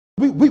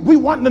We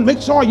want to make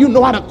sure you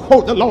know how to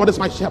quote, the Lord is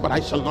my shepherd,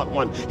 I shall not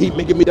want. He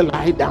maketh me to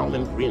lie down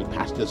in green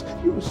pastures.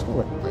 He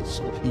restored my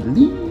soul. He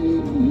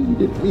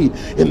leadeth me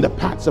in the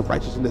paths of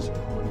righteousness.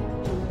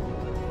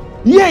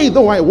 Yea,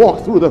 though I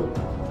walk through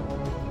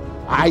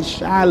I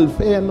shall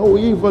fear no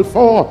evil,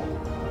 for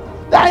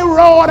thy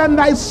rod and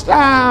thy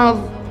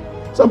staff.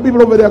 Some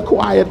people over there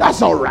quiet.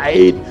 That's all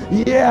right.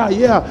 Yeah.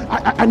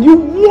 And you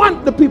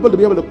want the people to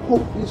be able to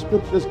quote these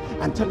scriptures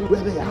and tell you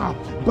where they are.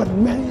 But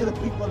many of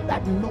the people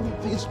that know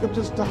these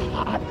scriptures to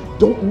heart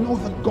don't know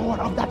the God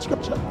of that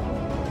scripture.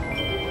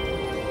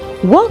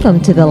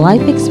 Welcome to the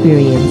Life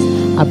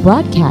Experience, a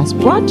broadcast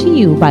brought to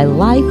you by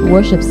Life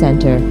Worship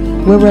Center,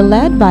 where we're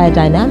led by a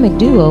dynamic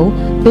duo,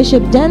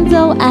 Bishop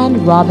Denzel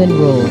and Robin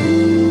Rule.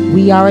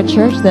 We are a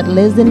church that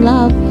lives in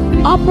love,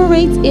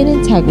 operates in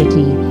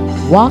integrity,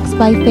 walks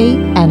by faith,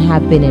 and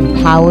have been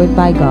empowered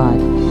by God.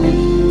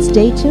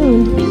 Stay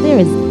tuned, there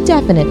is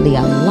definitely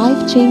a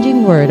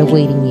life-changing word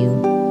awaiting you.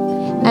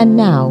 And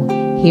now,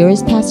 here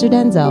is Pastor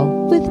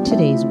Denzel with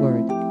today's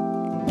word.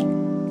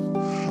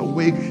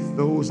 Awake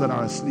those that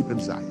are asleep in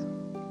Zion.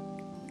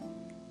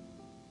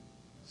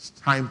 It's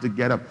time to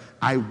get up.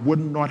 I would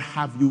not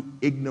have you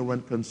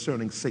ignorant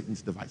concerning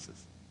Satan's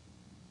devices,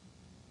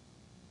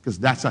 because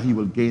that's how he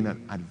will gain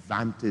an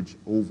advantage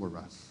over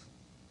us.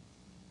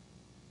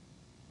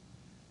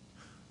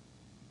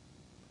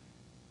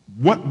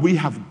 What we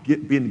have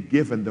been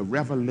given, the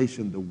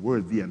revelation, the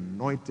word, the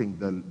anointing,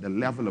 the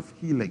level of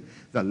healing,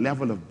 the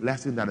level of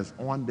blessing that is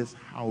on this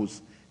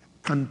house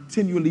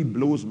continually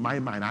blows my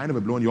mind. I never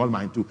blown your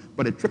mind too,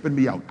 but it's tripping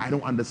me out. I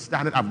don't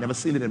understand it. I've never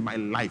seen it in my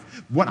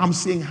life. What I'm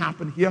seeing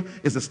happen here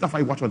is the stuff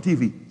I watch on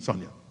TV,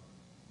 Sonia.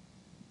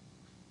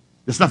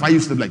 The stuff I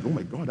used to be like, oh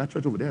my God, that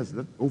church over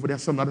there,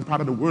 some other part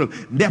of the world.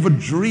 Never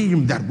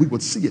dreamed that we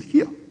would see it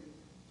here,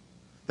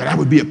 that I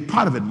would be a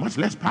part of it, much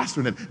less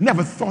pastoring it.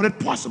 Never thought it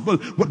possible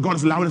what God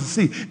is allowing us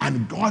to see.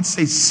 And God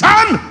says,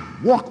 son,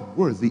 walk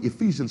worthy.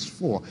 Ephesians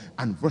 4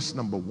 and verse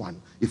number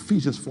 1.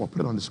 Ephesians 4,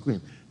 put it on the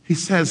screen. He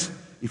says,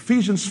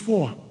 Ephesians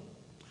 4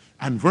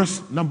 and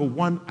verse number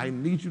 1, I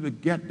need you to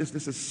get this.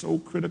 This is so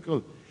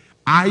critical.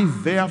 I,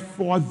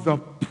 therefore, the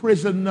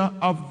prisoner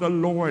of the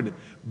Lord,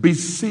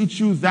 beseech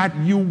you that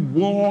you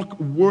walk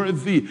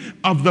worthy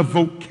of the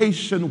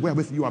vocation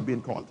wherewith you are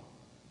being called.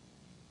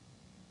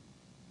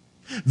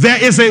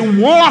 There is a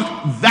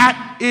walk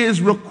that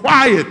is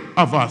required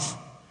of us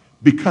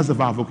because of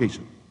our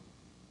vocation.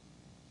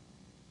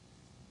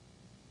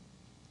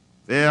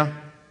 There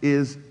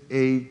is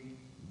a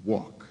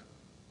walk.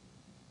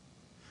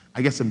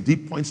 I get some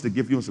deep points to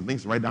give you and some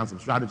things to write down, some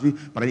strategy,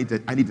 but I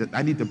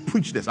need to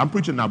preach this. I'm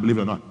preaching now, believe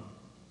it or not.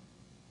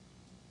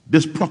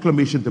 This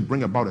proclamation to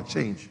bring about a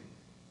change.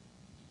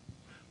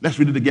 Let's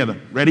read it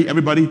together. Ready,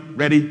 everybody?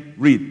 Ready?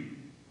 Read.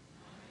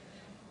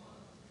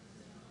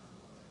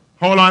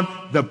 Hold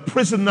on. The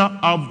prisoner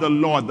of the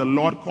Lord. The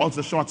Lord calls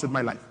the shots in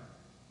my life.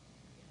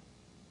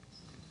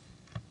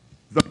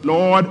 The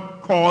Lord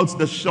calls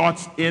the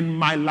shots in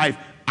my life.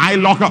 I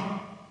lock up.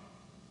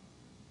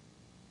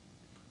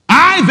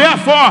 I,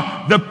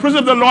 therefore, the prisoner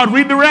of the Lord,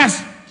 read the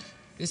rest.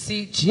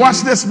 Beseech you.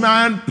 Watch this,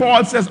 man.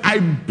 Paul says,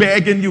 I'm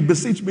begging you.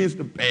 Beseech means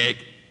to beg.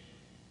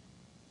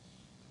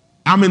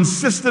 I'm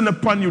insisting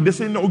upon you.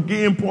 This ain't no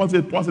game, Paul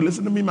said. Paul said,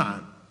 listen to me,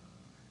 man.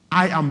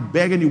 I am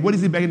begging you. What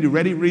is he begging you?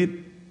 Ready?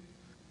 Read.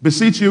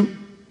 Beseech you.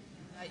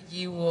 That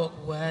ye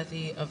walk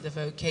worthy of the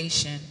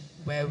vocation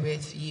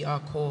wherewith ye are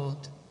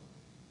called.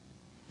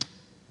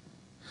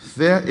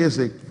 There is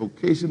a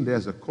vocation,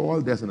 there's a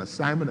call, there's an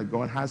assignment that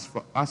God has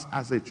for us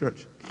as a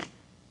church.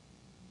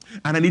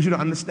 And I need you to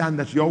understand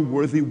that your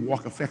worthy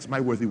walk affects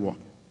my worthy walk.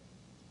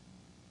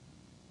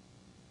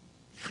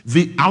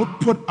 The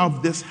output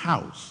of this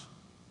house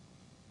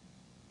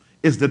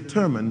is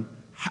determined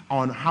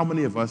on how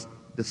many of us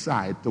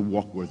decide to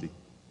walk worthy.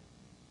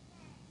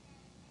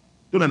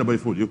 Don't let anybody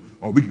fool you.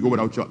 Or we can go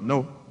without you.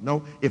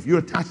 No. If you're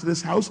attached to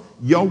this house,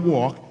 your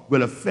walk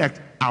will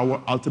affect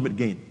our ultimate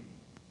gain.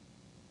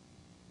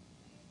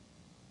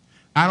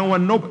 I don't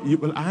want nobody.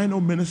 Well, I ain't no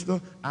minister.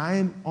 I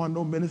ain't on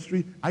no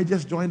ministry. I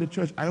just joined the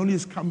church. I only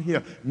just come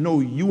here. No,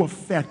 you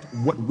affect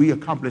what we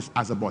accomplish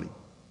as a body.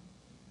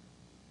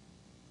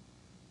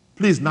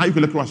 Please, now you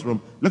can look across the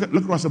room. Look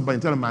across somebody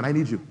and tell them, man, I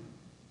need you.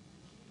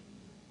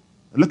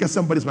 Look at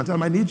somebody's man, tell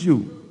them, I need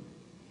you.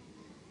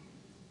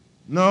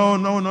 No.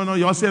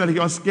 Y'all say that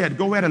you're scared.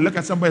 Go ahead and look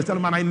at somebody and tell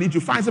them, man, I need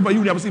you. Find somebody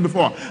you've never seen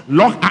before.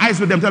 Lock eyes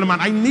with them. Tell them, man,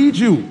 I need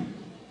you.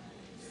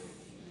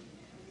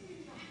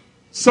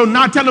 So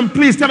now tell them,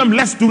 please, tell them,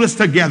 let's do this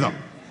together.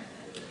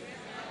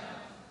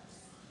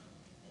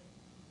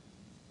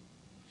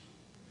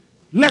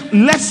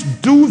 Let's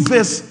do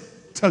this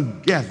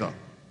together.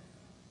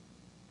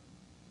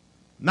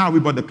 Now we're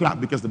about to clap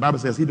because the Bible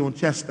says he don't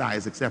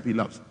chastise except he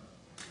loves.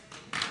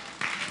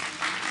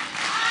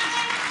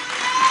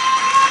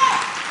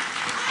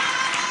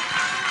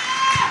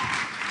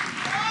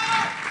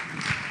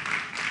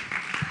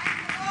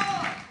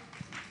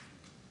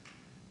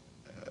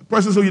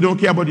 Persons who you don't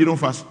care about, you don't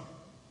fuss.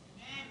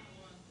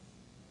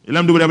 You let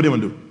them do whatever they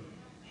want to do.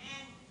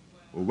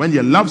 But when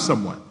you love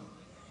someone,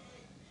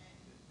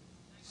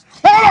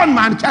 on,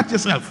 man, catch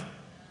yourself.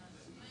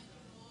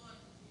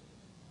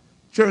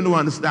 Children don't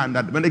understand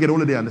that. When they get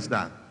older, they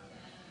understand.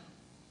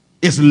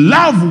 It's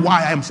love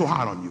why I am so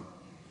hard on you.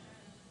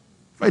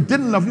 If I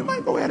didn't love you,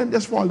 man, go ahead and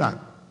just fall down.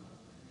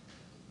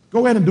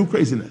 Go ahead and do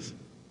craziness.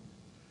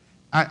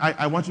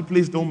 I want you,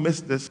 please don't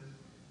miss this.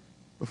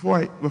 Before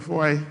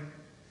I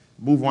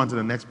move on to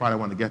the next part I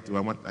want to get to,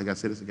 I got to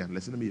say this again.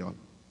 Listen to me, y'all.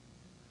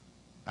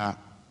 I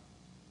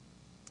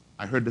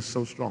heard this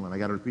so strong, and I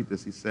got to repeat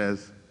this. He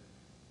says,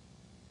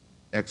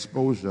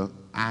 exposure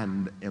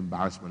and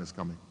embarrassment is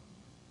coming.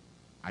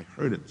 I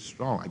heard it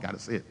strong. I got to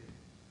say it.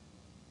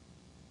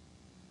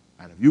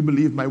 And if you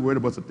believe my word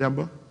about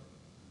September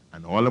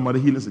and all the other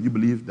healings that you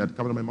believe that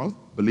come out of my mouth,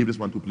 believe this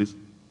one too, please.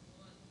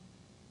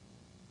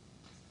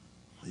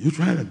 You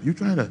trying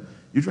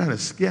to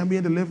scare me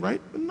into live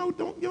right? But no,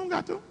 don't. You don't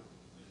got to.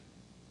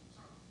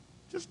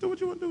 Just do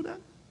what you want to do, then.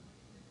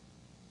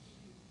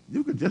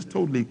 You could just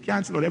totally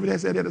cancel out everything I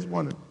said here this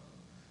morning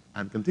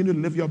and continue to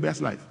live your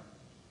best life.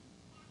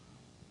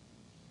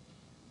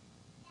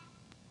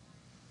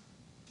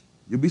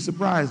 You'll be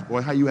surprised,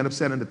 boy, how you end up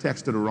sending the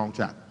text to the wrong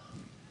chat.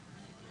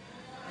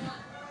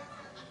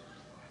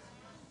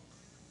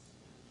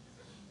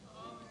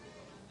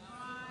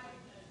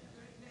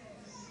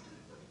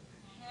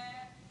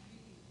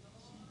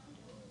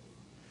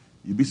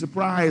 You'll be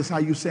surprised how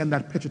you send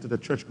that picture to the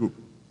church group.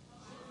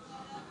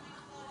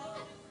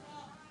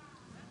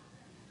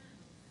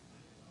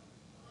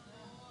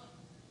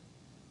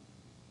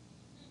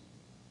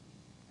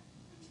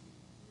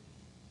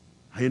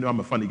 You know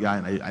I'm a funny guy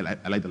and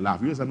I like to laugh.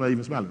 You realize I'm not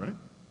even smiling, right?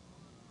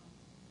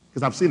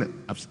 Because I've seen it.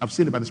 I've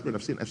seen it by the Spirit.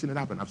 I've seen it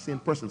happen. I've seen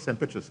persons send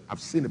pictures. I've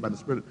seen it by the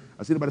Spirit.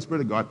 I've seen it by the Spirit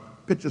of God.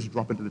 Pictures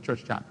drop into the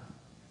church chat.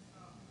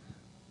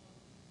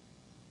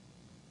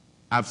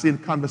 I've seen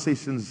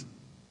conversations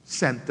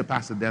sent to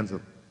Pastor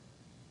Denzel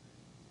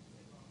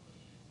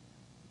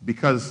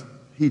because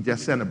he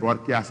just sent a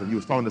broadcast and you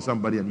was talking to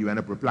somebody and you end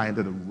up replying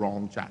to the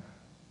wrong chat.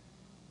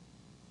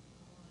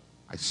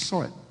 I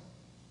saw it.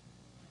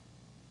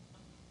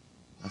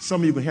 Now,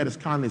 some of you can hear this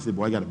kindly and say,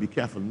 boy, I got to be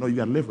careful. No, you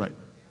got to live right.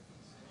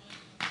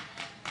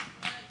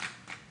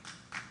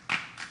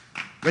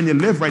 When you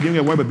live right, you don't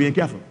get worried about being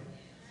careful.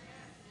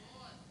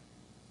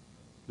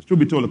 It's true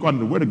be told, according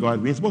to the Word of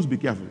God, we ain't supposed to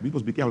be careful. We're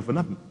supposed to be careful for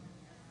nothing.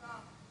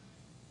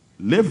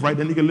 Live right,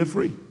 then you can live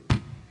free.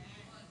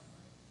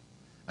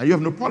 And you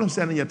have no problem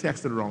sending your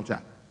text to the wrong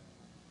chat.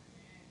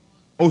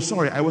 Oh,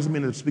 sorry, I wasn't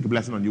meaning to speak a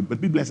blessing on you,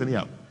 but be blessed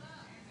anyhow.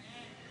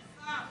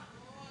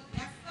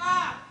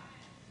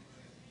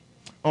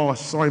 Oh,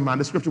 sorry, man.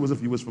 The scripture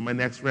was for my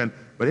next friend.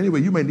 But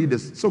anyway, you may need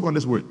this. Soak on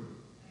this word.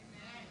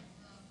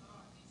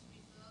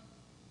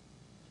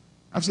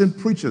 I've seen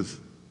preachers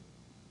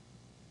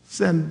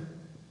send.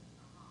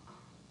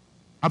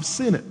 I've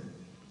seen it.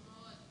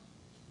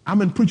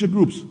 I'm in preacher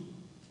groups.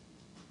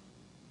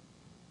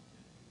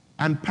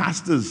 And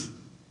pastors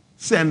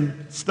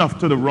send stuff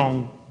to the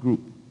wrong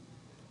group.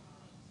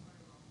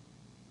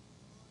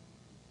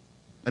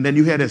 And then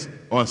you hear this.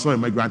 Oh, sorry,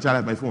 my grandchild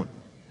has my phone.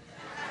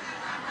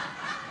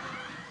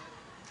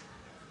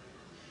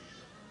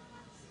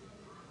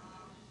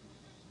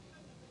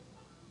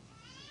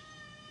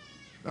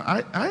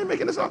 I ain't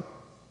making this up.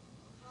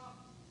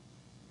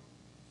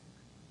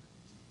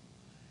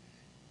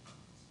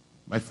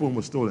 My phone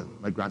was stolen.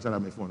 My grandchild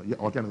had my phone. Yeah,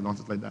 all kinds of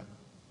nonsense like that.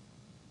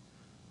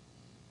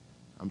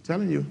 I'm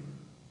telling you,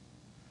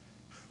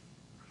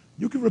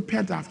 you can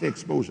repent after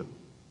exposure.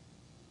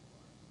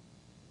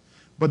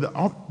 But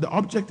the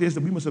object is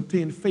that we must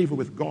obtain favor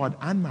with God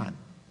and man.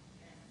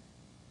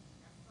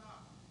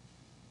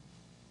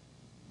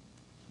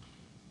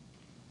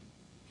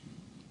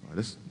 Oh,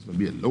 this is going to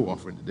be a low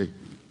offering today.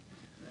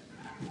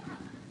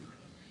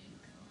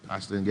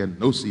 Pastor didn't get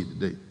no seed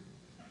today.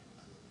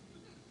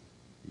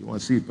 You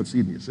want seed, put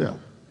seed in yourself.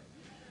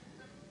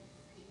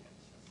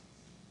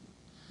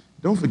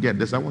 Don't forget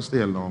this. I won't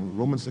stay long.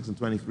 Romans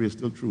 6:23 is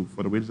still true.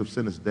 For the wages of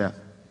sin is death,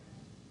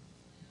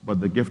 but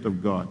the gift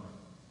of God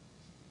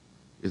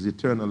is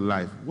eternal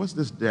life. What's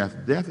this death?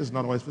 Death is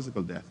not always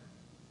physical death.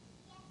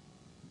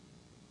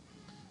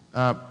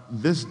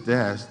 This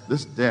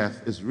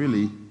death is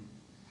really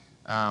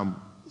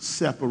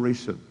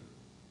separation.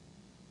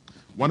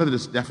 One of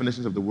the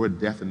definitions of the word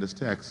death in this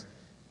text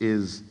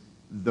is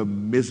the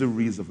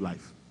miseries of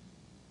life.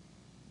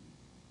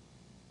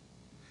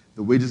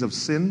 The wages of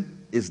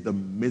sin is the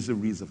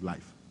miseries of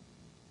life.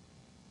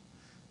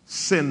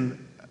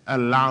 Sin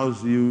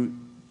allows you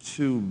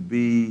to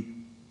be...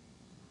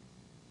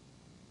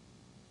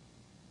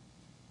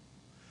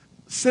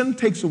 Sin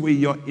takes away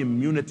your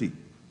immunity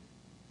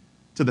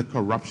to the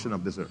corruption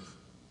of this earth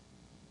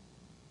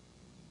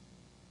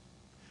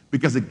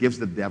because it gives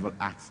the devil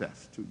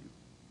access to you.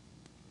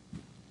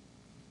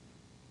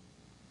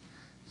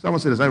 Someone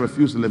said this, I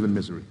refuse to live in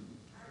misery.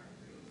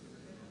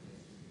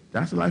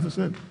 That's the life of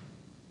sin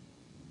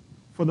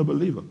for the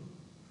believer.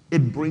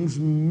 It brings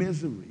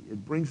misery.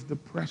 It brings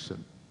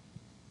depression.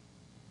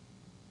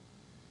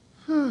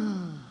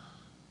 I'm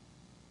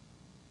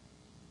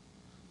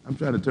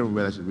trying to determine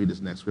whether I should read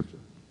this next scripture.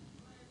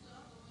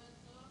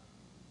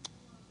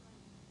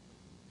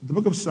 The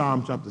book of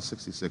Psalm, chapter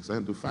 66. I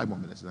can do 5 more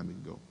minutes and then we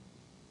can go.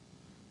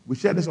 We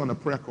shared this on a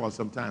prayer call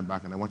some time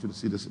back, and I want you to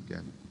see this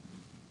again.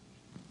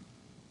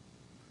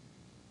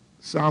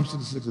 Psalm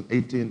 66 and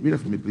 18. Read it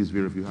for me, please,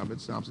 Vera, if you have it.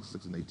 Psalm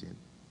 66 and 18.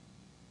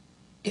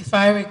 If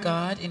I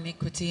regard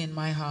iniquity in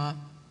my heart,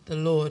 the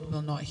Lord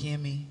will not hear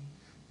me.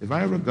 If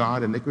I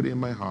regard iniquity in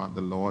my heart,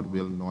 the Lord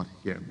will not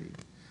hear me.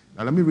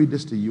 Now let me read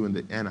this to you in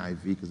the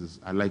NIV, because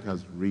I like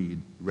us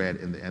read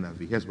in the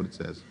NIV. Here's what it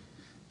says.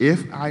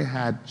 If I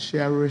had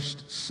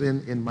cherished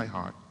sin in my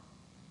heart,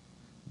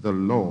 the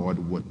Lord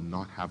would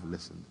not have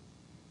listened.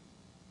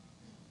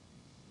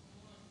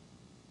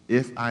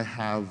 If I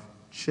have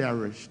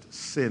cherished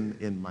sin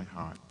in my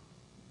heart.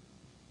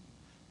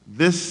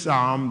 This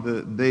psalm,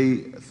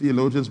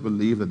 theologians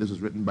believe that this was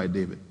written by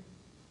David.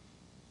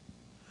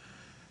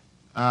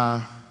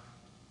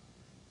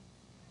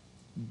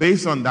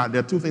 Based on that, there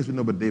are 2 things we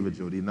know about David,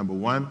 Jody. Number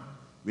 1,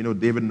 we know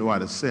David knew how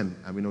to sin,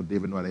 and we know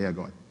David knew how to hear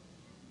God.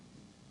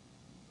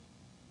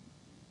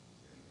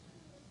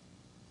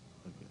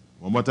 Okay.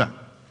 One more time.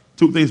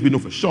 2 things we know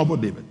for sure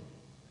about David.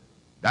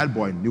 That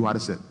boy knew how to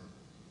sin.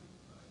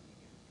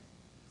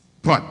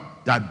 But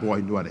that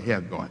boy knew how to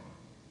hear God.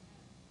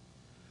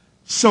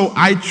 So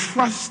I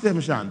trust him,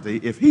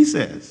 Shanti, if he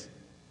says,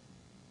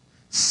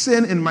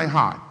 sin in my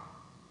heart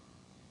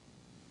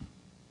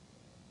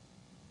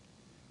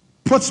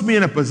puts me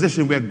in a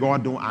position where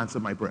God don't answer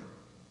my prayer.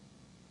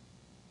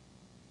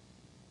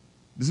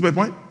 This is my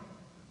point.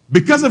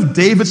 Because of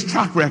David's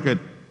track record,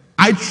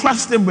 I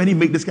trust him when he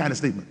make this kind of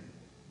statement.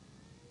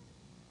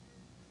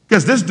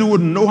 Because this dude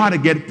would know how to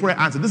get prayer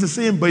answered. This is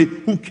the same boy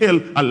who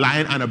killed a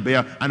lion and a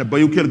bear, and a boy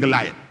who killed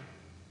Goliath.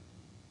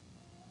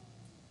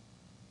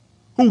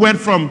 Who went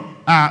from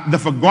the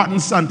forgotten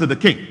son to the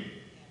king.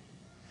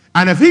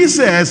 And if he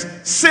says,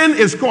 sin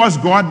is cause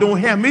God don't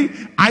hear me,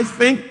 I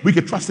think we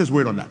could trust his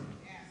word on that.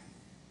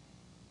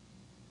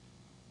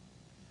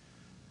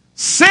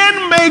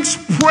 Sin makes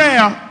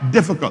prayer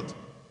difficult.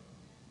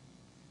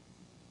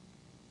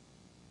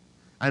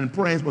 And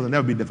prayer is supposed to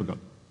never be difficult.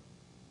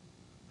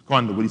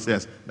 According to what he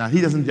says. Now,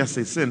 he doesn't just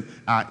say sin.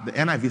 The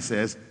NIV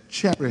says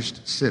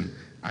cherished sin.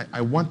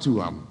 I want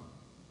to...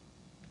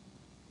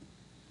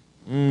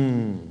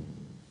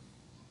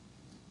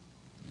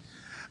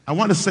 I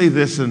want to say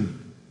this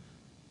in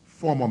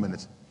 4 more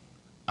minutes.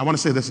 I want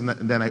to say this and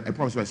then I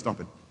promise you I stop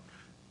it.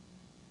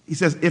 He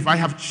says, if I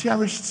have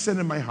cherished sin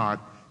in my heart,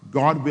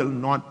 God will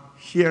not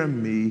hear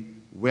me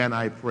when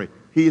I pray.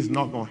 He is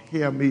not going to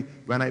hear me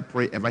when I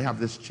pray if I have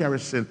this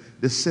cherished sin,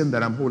 this sin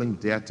that I'm holding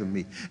dear to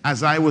me.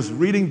 As I was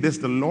reading this,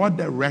 the Lord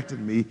directed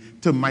me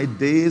to my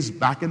days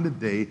back in the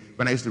day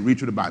when I used to read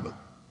through the Bible.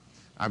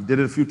 I've did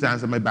it a few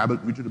times in my Bible,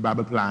 read through the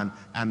Bible plan,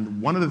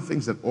 and one of the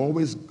things that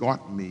always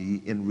got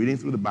me in reading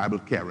through the Bible,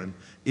 Karen,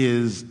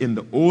 is in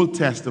the Old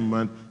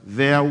Testament,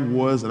 there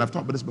was, and I've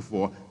talked about this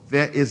before,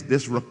 there is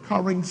this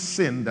recurring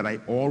sin that I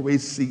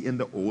always see in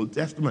the Old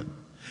Testament.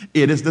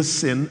 It is the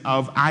sin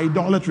of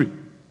idolatry.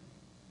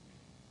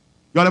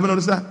 Y'all ever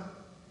notice that?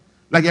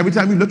 Like every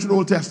time you look through the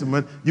Old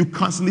Testament, you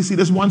constantly see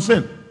this one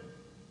sin.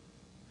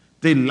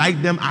 They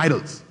like them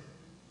idols.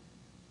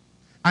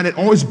 And it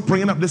always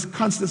bringing up this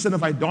constant sin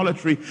of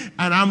idolatry.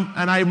 And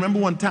I remember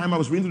one time I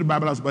was reading the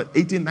Bible, I was about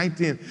 18,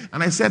 19,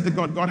 and I said to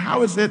God,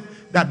 how is it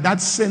that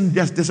that sin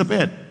just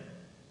disappeared?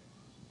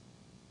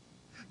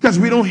 Because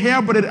we don't hear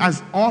about it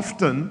as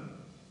often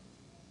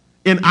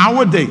in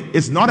our day.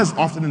 It's not as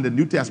often in the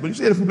New Testament. You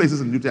see it a few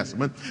places in the New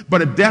Testament,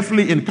 but it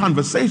definitely in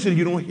conversation,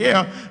 you don't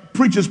hear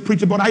preachers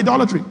preach about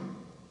idolatry.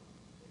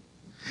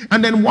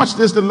 And then watch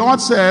this, the Lord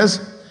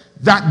says,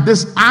 that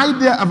this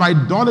idea of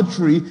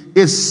idolatry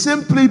is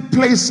simply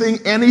placing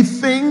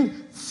anything,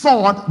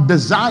 thought,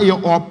 desire,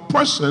 or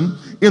person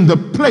in the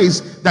place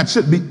that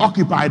should be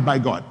occupied by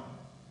God.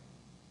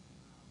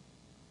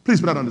 Please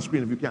put that on the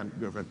screen if you can,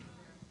 girlfriend.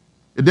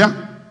 You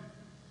there?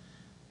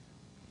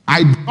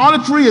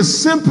 Idolatry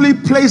is simply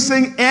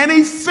placing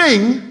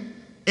anything,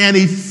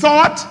 any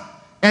thought,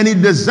 any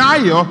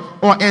desire,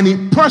 or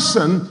any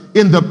person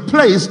in the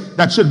place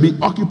that should be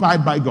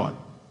occupied by God.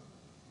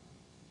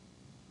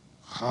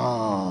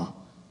 Oh,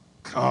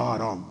 God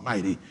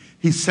Almighty.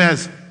 He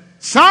says,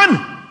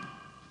 son,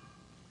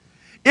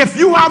 if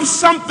you have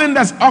something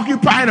that's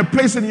occupying a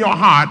place in your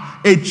heart,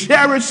 a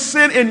cherished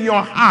sin in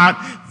your heart,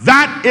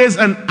 that is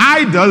an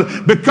idol,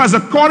 because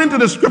according to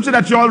the scripture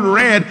that you all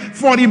read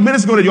 40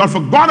 minutes ago that you all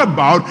forgot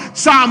about,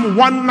 Psalm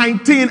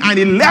 119 and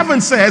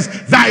 11 says,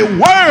 thy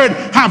word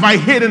have I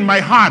hid in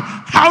my heart.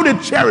 How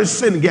did cherished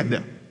sin get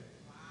there?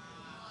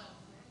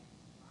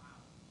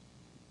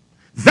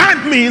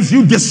 That means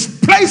you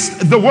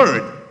displaced the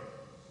word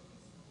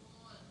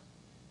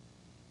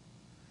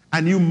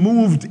and you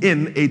moved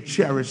in a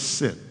cherished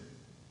sin.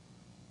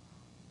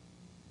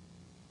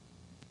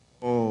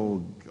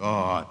 Oh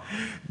God.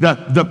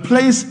 The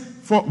place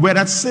for where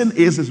that sin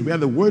is where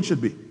the word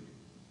should be.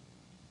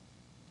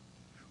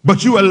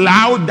 But you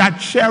allowed that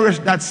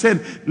cherished, that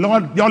sin.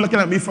 Lord, y'all looking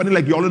at me funny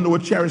like y'all don't know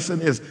what cherished sin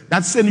is.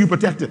 That sin you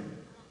protected.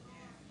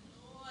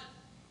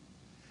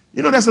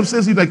 You know there's some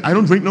sins you like, I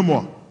don't drink no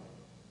more.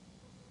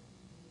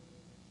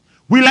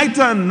 We like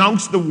to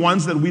announce the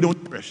ones that we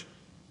don't cherish.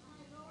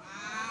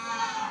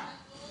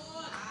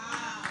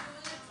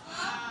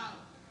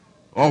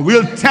 Or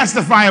we'll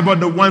testify about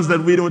the ones that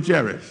we don't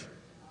cherish.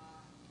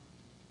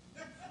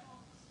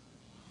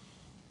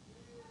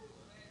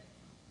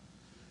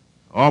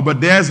 Oh,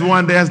 but there's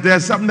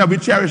something that we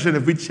cherish, and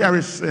if we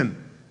cherish sin,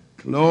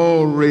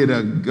 glory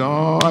to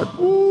God.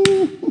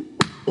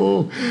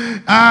 Ooh.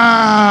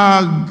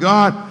 Ah,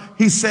 God.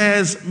 He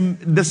says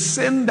the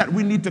sin that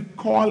we need to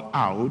call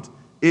out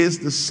is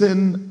the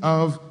sin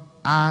of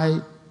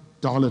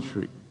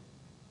idolatry.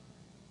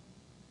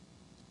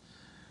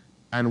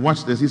 And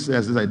watch this. He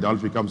says this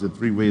idolatry comes in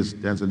three ways,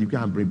 Denzel. You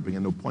can't bring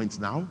in no points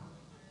now.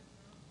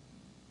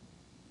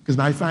 Because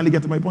now I finally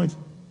get to my point.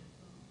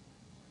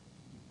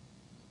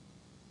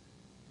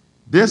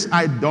 This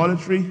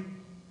idolatry,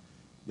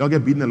 y'all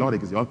get beaten a lot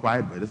because y'all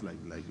quiet, but it's like,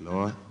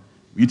 Lord,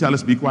 you tell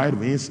us to be quiet,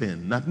 we ain't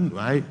saying nothing,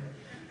 right?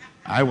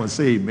 I won't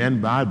say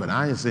amen bad, but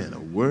I ain't saying a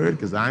word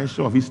because I ain't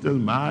sure if he's still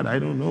mad. I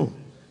don't know.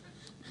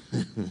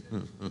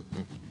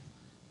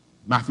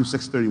 Matthew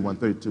 6:31,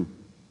 32.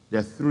 There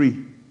are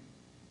three.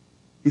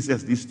 He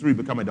says these three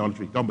become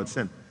idolatry. Talking about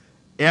sin.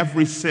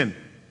 Every sin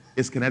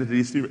is connected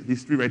to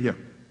these three right here.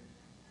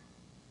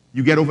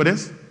 You get over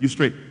this, you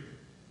straight.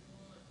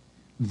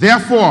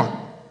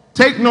 Therefore,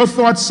 take no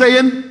thought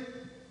saying,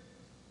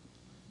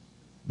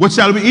 what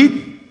shall we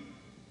eat?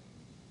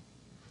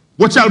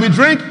 What shall we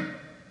drink?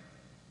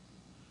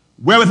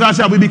 Wherewithal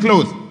shall we be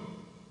clothed?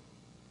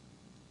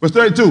 Verse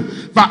 32.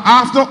 For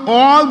after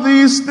all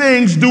these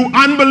things do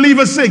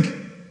unbelievers seek.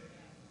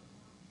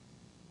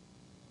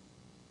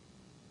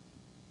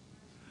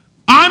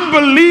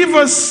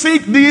 Unbelievers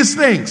seek these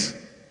things.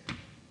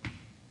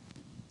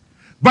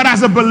 But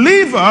as a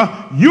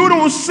believer, you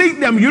don't seek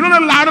them. You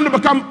don't allow them to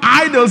become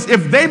idols.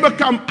 If they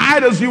become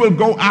idols, you will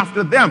go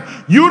after them.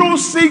 You don't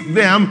seek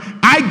them.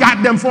 I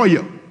got them for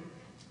you.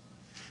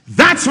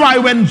 That's why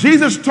when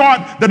Jesus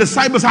taught the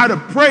disciples how to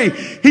pray,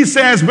 he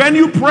says, when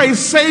you pray,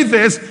 say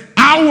this,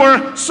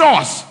 our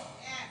source.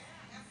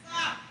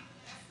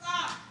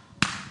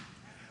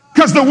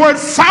 Because the word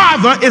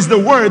Father is the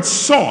word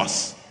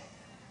source.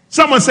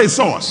 Someone say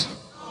source.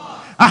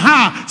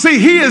 Aha. See,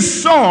 he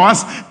is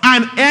source,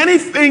 and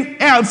anything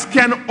else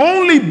can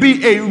only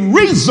be a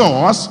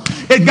resource.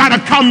 It got to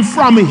come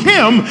from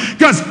him,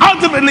 because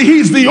ultimately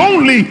he's the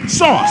only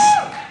source.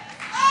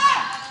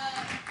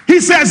 He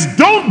says,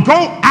 don't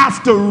go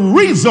after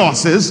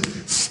resources.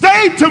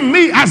 Stay to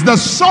me as the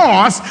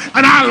source,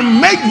 and I'll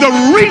make the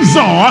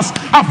resource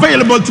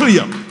available to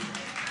you.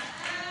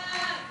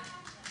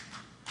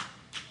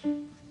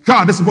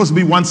 God, this is supposed to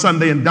be one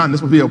Sunday and done.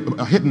 This will be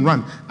a hit and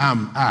run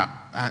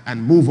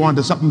and move on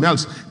to something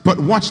else. But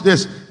watch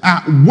this.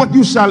 What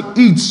you shall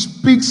eat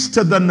speaks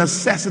to the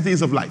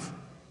necessities of life.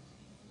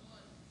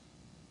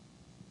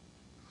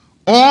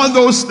 All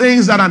those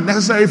things that are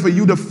necessary for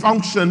you to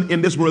function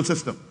in this world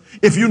system.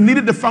 If you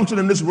needed to function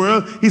in this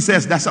world, he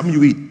says that's something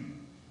you eat.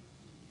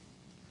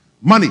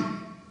 Money.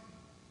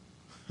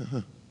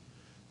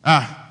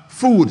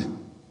 Food.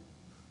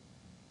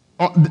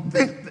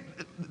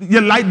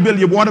 Your light bill,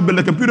 your water bill,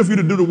 the computer for you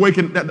to do the work,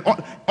 and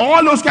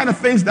all those kind of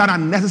things that are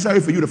necessary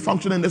for you to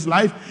function in this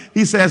life,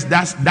 he says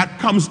that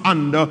comes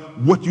under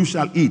what you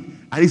shall eat.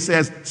 And he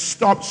says,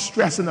 stop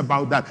stressing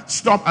about that.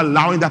 Stop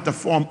allowing that to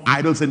form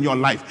idols in your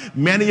life.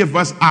 Many of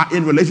us are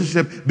in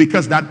relationship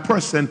because that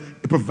person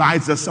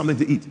provides us something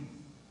to eat.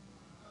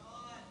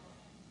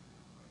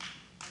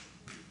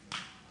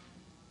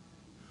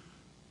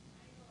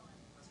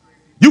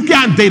 You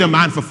can't date a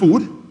man for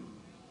food,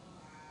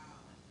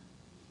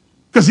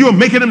 because you are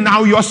making him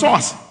now your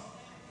source.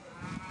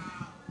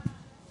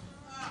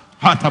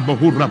 You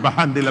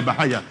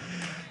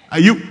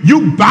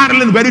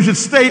battling whether you should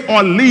stay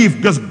or leave,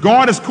 because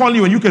God is calling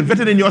you and you can vet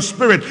it in your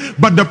spirit.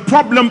 But the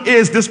problem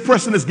is this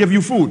person is giving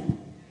you food.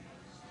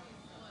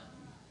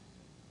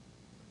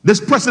 This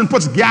person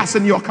puts gas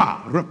in your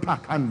car.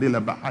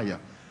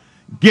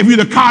 Give you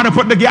the car to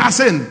put the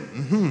gas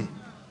in.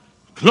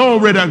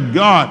 Glory to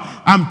God.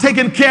 I'm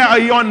taking care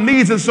of your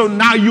needs, and so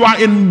now you are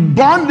in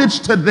bondage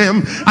to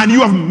them, and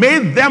you have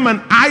made them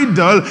an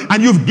idol,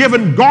 and you've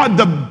given God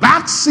the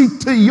backseat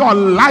to your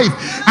life.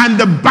 And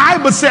the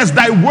Bible says,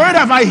 thy word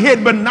have I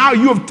hid, but now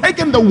you have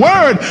taken the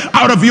word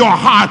out of your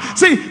heart.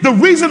 See, the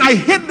reason I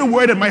hid the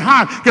word in my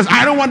heart, because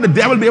I don't want the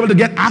devil to be able to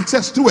get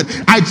access to it.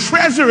 I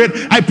treasure it.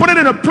 I put it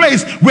in a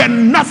place where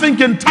nothing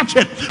can touch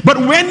it. But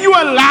when you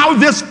allow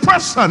this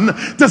person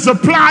to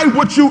supply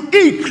what you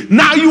eat,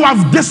 now you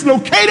have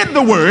dislocated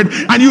the word,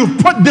 and you've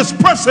put this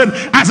person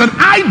as an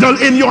idol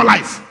in your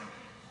life.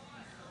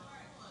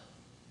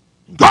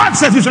 God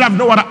says you should have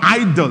no other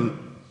idol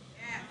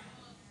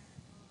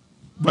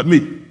but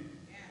me.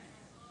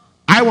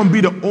 I won't be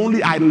the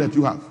only idol that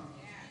you have.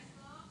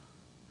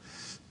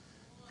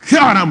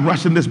 God, I'm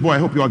rushing this boy. I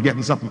hope you are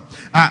getting something.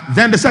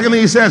 Then the second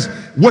thing he says,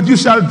 what you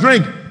shall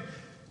drink.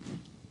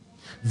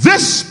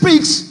 This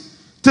speaks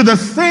to the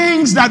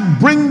things that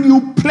bring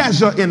you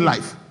pleasure in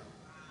life.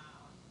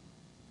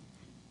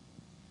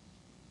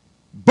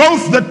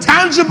 Both the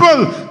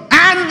tangible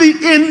and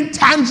the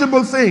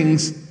intangible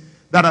things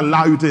that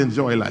allow you to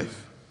enjoy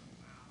life.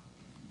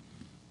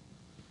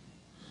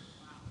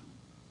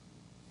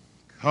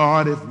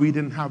 God, if we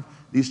didn't have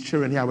these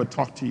children here, I would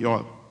talk to you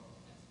all.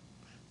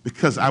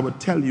 Because I would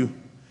tell you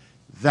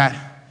that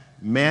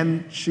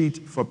men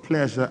cheat for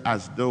pleasure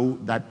as though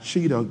that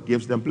cheater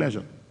gives them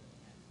pleasure.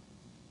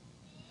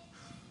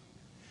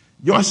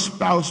 Your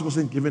spouse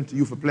wasn't given to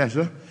you for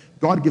pleasure.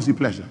 God gives you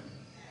pleasure.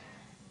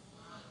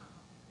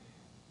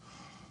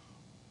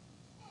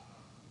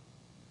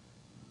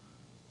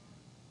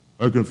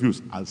 I'm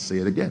confused. I'll say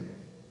it again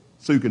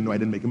so you can know I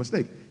didn't make a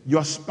mistake.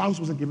 Your spouse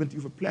wasn't given to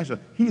you for pleasure.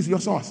 He is your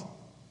source.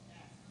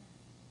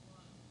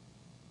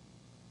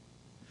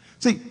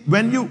 See,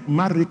 when you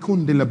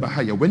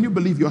when you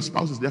believe your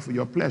spouse is there for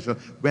your pleasure,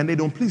 when they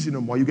don't please you no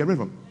more, you get rid of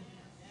them.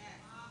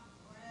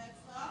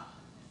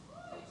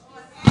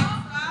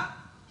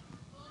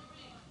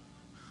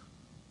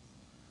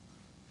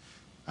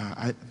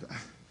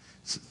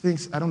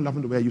 I don't love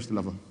them the way I used to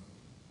love them.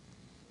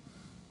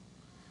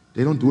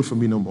 They don't do it for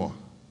me no more.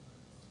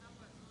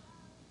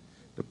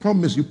 The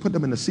problem is you put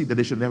them in a seat that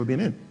they should never been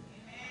in.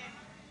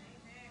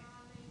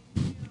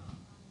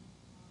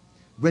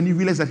 When you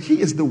realize that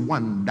he is the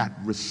one that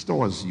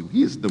restores you.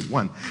 He is the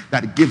one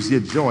that gives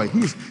you joy.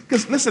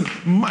 Because listen,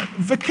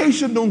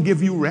 vacation don't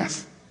give you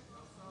rest.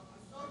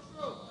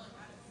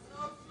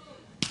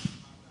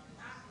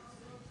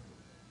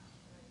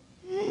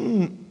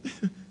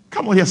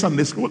 Come on here,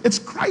 Sunday school. It's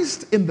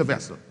Christ in the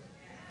vessel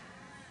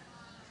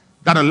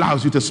that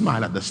allows you to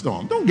smile at the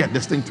storm. Don't get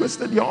this thing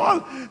twisted,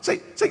 y'all.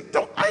 Say,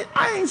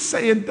 I ain't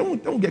saying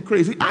don't get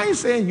crazy. I ain't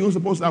saying you're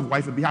supposed to have a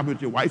wife and be happy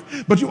with your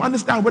wife, but you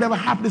understand whatever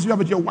happiness you have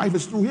with your wife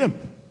is through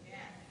him.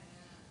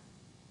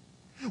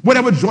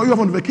 Whatever joy you have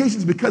on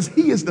vacations, because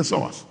he is the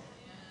source.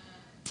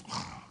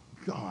 Oh,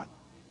 God.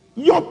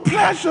 Your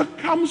pleasure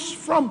comes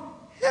from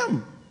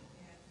him.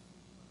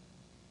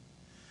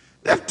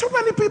 There are too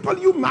many people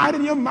you married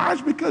in your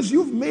marriage because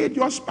you've made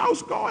your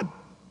spouse God.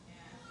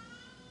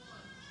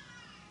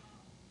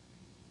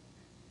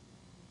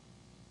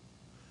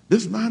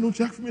 This man don't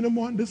check for me no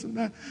more, and this and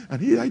that.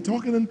 And he ain't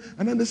talking, and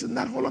then this and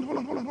that. Hold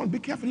on. Be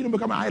careful, you don't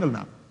become an idol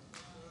now.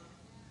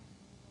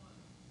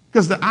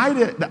 Because the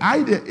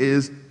idea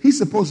is he's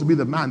supposed to be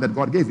the man that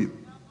God gave you.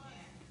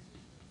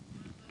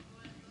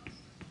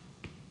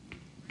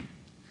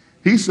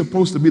 He's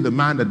supposed to be the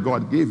man that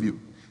God gave you.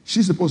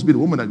 She's supposed to be the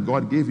woman that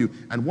God gave you.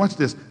 And watch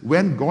this.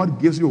 When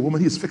God gives you a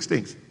woman, he's fixed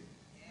things.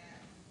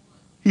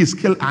 He's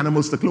killed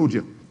animals to clothe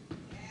you.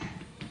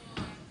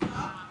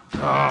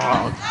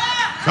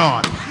 Oh,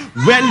 God.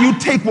 When you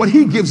take what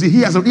he gives you,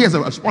 he has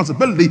a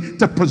responsibility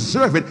to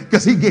preserve it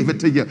because he gave it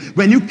to you.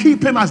 When you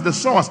keep him as the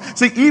source.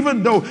 See,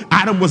 even though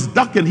Adam was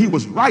ducking, he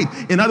was right.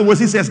 In other words,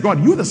 he says,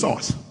 God, you're the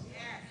source.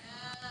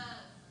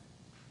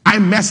 I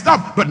messed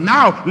up, but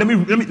now let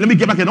me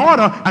get back in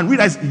order and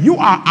realize you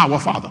are our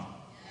Father.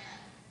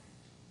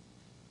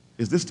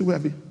 Is this too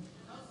heavy?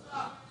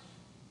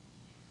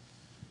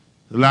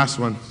 The last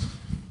one.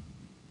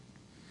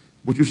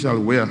 What you shall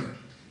wear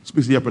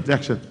speaks of your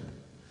protection,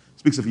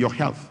 speaks of your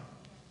health,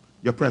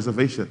 your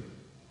preservation.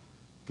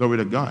 Glory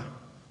to God.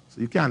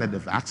 So you can't let the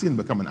vaccine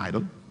become an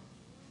idol.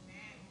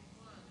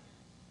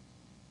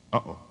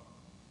 Uh-oh.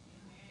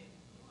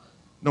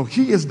 No,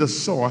 he is the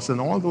source,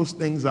 and all those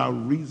things are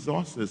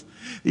resources.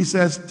 He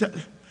says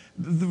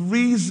the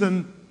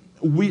reason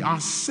we are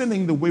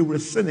sinning the way we're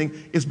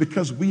sinning is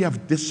because we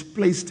have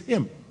displaced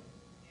him.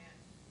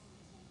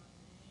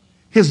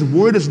 His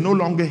word is no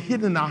longer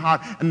hidden in our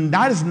heart, and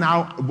that is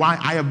now why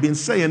I have been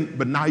saying,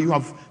 but now you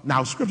have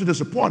now scripture to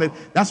support it.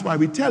 That's why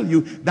we tell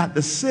you that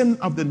the sin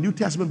of the New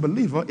Testament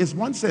believer is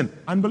one sin: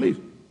 unbelief.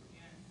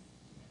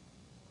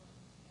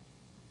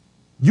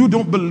 You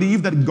don't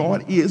believe that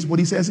God is what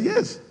he says he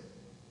is.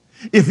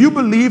 If you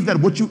believe that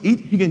what you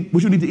eat,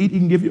 what you need to eat, he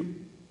can give you.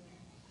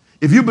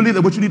 If you believe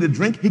that what you need to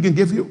drink, he can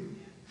give you.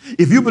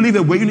 If you believe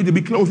that where you need to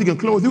be clothed, he can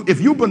clothe you. If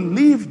you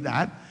believe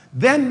that,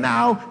 then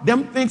now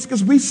them things,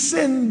 because we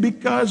sin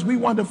because we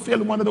want to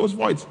fill one of those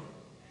voids.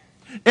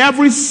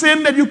 Every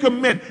sin that you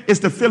commit is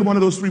to fill one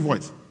of those three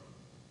voids.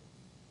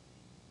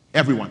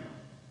 Everyone.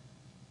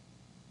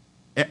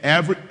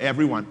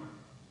 Everyone.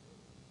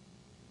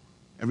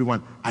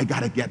 I got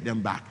to get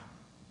them back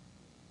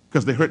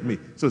because they hurt me.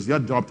 So it's your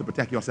job to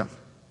protect yourself.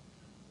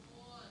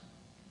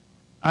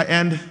 I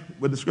end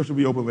with the scripture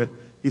we open with.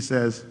 He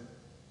says,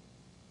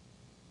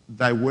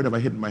 thy word have I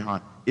hidden in my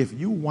heart. If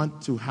you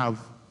want to have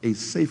a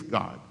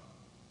safeguard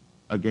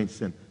against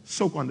sin,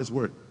 soak on this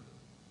word.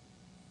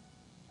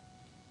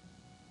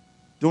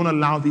 Don't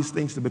allow these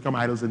things to become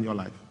idols in your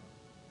life.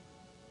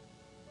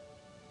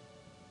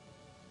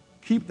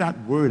 Keep that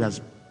word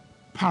as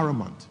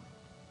paramount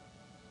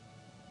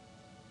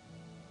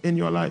in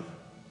your life.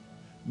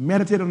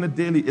 Meditate on it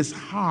daily. It's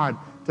hard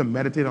to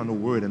meditate on the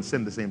word and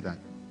sin at the same time.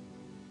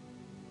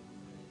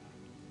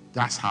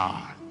 That's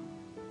hard.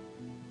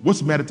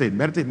 What's meditate?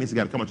 Meditate means you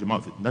got to come out your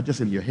mouth, not just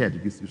in your head.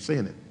 You're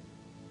saying it.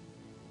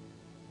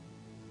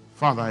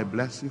 Father, I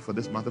bless you for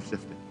this month of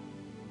shifting.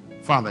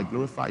 Father, I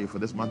glorify you for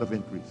this month of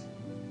increase.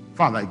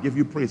 Father, I give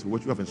you praise for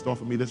what you have in store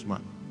for me this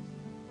month.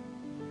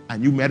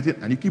 And you meditate,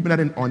 and you keeping that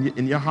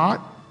in your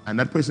heart, and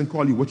that person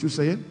call you, what you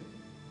saying?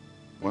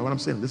 Well, what I'm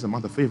saying, this is a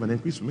month of favor and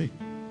increase for me.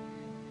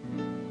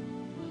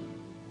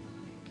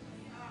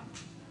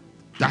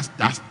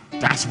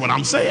 That's what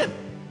I'm saying.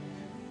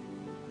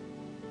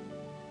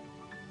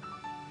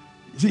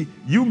 See,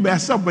 you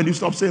mess up when you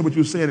stop saying what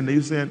you're saying, and then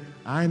you're saying,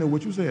 I know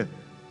what you said.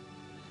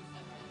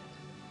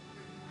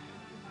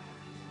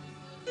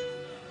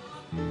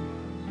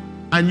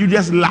 And you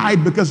just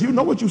lied because you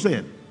know what you're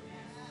saying.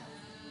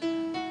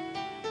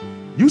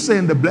 You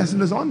saying the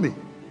blessing is on me.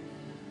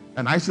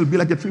 And I shall be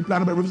like a tree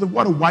planted by rivers of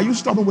water. Why are you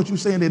stopping what you're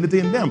saying to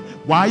entertain them?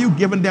 Why are you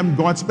giving them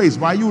God's space?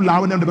 Why are you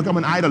allowing them to become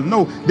an idol?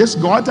 No, this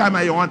God time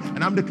I on,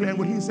 and I'm declaring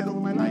what he said over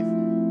my life.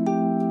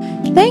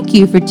 Thank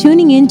you for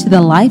tuning in to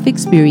the Life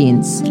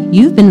Experience.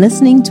 You've been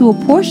listening to a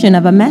portion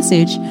of a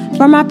message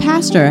from our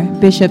pastor,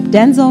 Bishop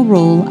Denzel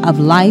Rolle of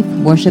Life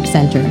Worship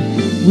Center.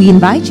 We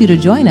invite you to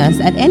join us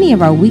at any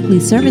of our weekly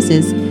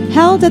services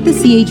held at the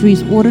C.H.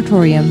 Reeves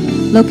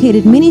Auditorium,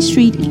 located Minnie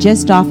Street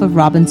just off of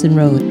Robinson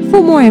Road.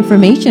 For more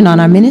information on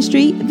our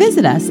ministry,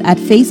 visit us at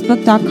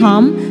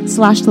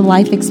facebook.com/The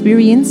Life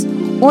Experience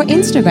or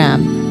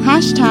Instagram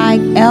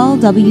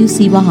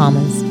 #LWC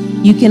Bahamas.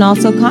 You can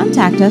also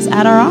contact us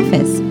at our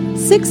office,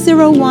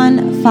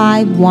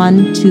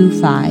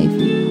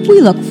 601-5125.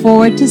 We look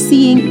forward to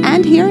seeing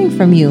and hearing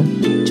from you.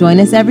 Join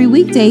us every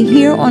weekday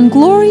here on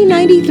Glory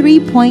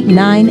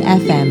 93.9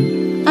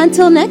 FM.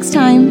 Until next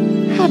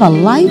time, have a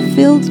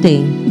life-filled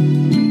day.